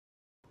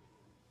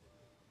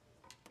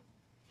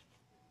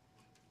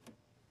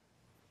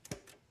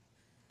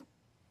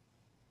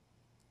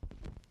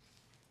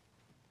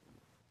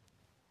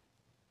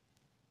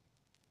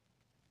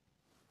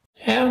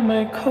Am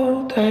I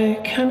cold? I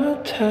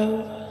cannot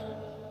tell.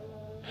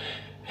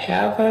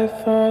 Have I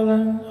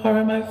fallen or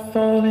am I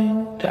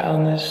falling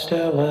down this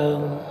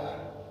stairwell?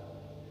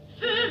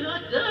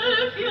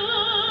 Philadelphia.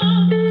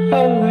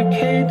 Oh, the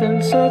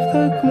cadence of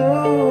the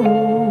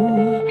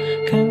glow,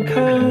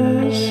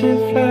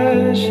 concussive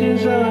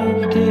flashes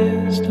of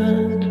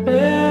distant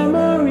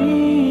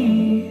memories.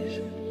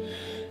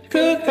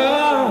 Good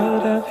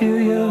God, I feel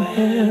your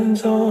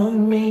hands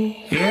on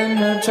me. In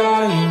the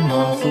dying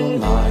of the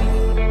light,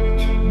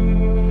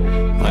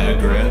 my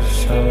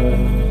aggressor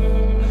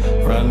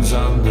runs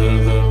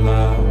under the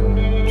lamps.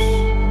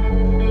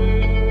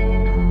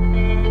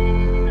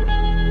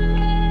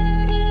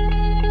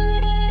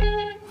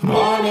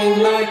 Morning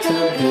light to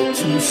get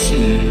to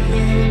see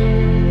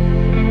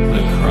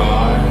the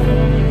crime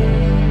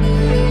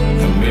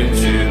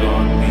committed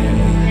on me.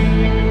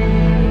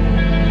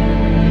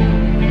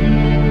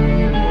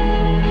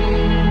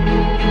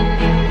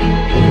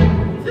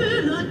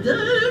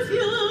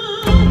 Philadelphia.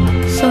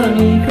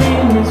 Sunny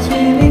green is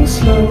feeling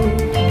slow.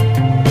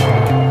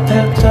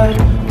 Left up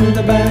with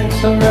the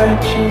bags of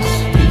righteous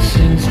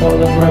pieces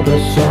all of rubber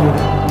soul.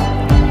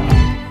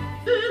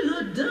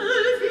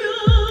 Philadelphia.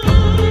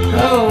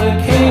 Oh, the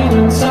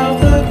cadence of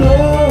the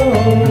glow,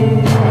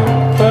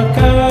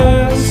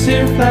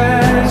 percussive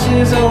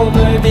flashes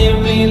over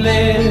dimly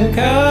lit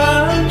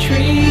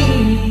country.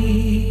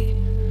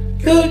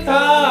 Good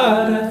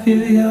God, I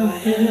feel your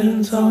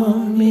hands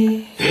on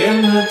me.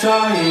 In the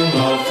dying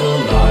of the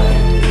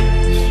light,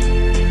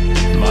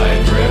 my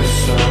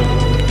aggressor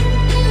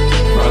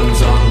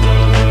runs under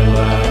the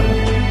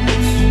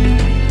lamps.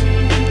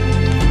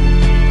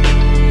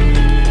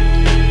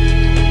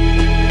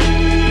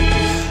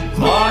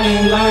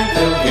 Morning light,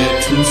 they'll get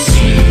to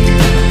see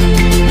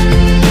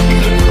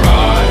the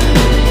crime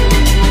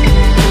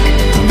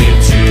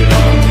committed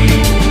on me.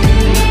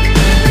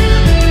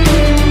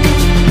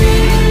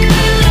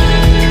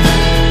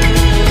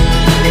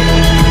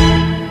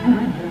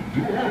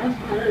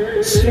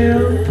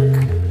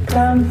 Silk,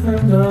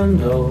 dampened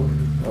unknown,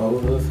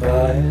 over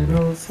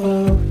final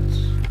thoughts.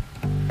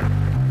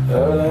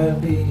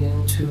 Early in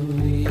 2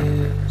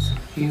 years,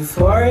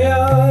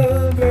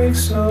 euphoria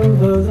breaks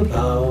over the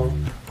bow,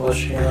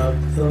 washing up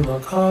the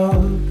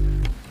macabre.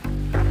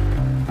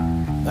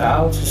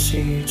 Out to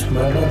sea to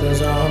my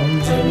mother's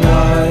arms, and